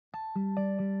We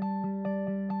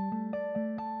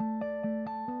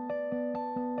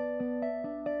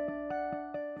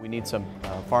need some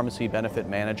pharmacy benefit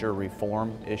manager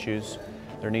reform issues.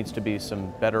 There needs to be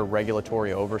some better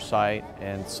regulatory oversight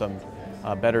and some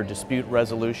better dispute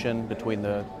resolution between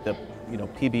the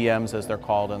PBMs, as they're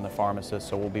called, and the pharmacists,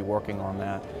 so we'll be working on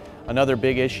that. Another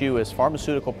big issue is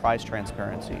pharmaceutical price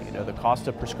transparency. The cost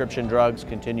of prescription drugs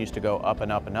continues to go up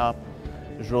and up and up.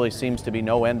 There really seems to be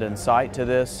no end in sight to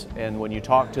this, and when you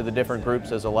talk to the different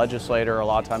groups as a legislator, a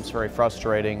lot of times it's very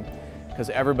frustrating because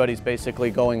everybody's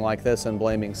basically going like this and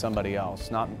blaming somebody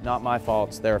else. Not my fault,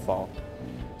 it's their fault.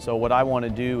 So what I want to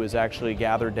do is actually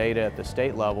gather data at the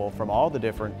state level from all the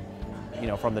different,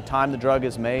 from the time the drug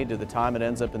is made to the time it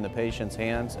ends up in the patient's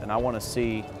hands, and I want to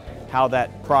see how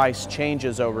that price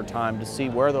changes over time to see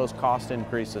where those cost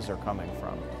increases are coming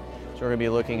from. So we're going to be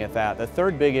looking at that. The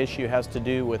third big issue has to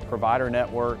do with provider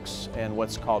networks and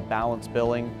what's called balance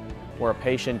billing, where a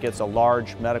patient gets a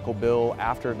large medical bill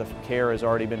after the care has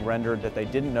already been rendered that they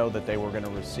didn't know that they were going to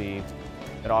receive.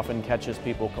 It often catches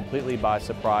people completely by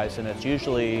surprise, and it's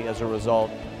usually as a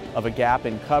result of a gap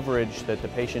in coverage that the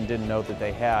patient didn't know that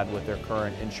they had with their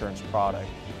current insurance product.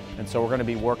 And so we're going to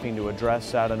be working to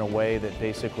address that in a way that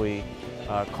basically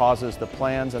causes the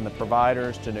plans and the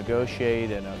providers to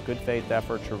negotiate in a good faith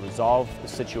effort to resolve the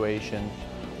situation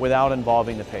without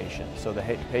involving the patient, so the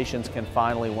patients can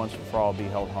finally, once and for all, be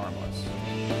held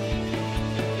harmless.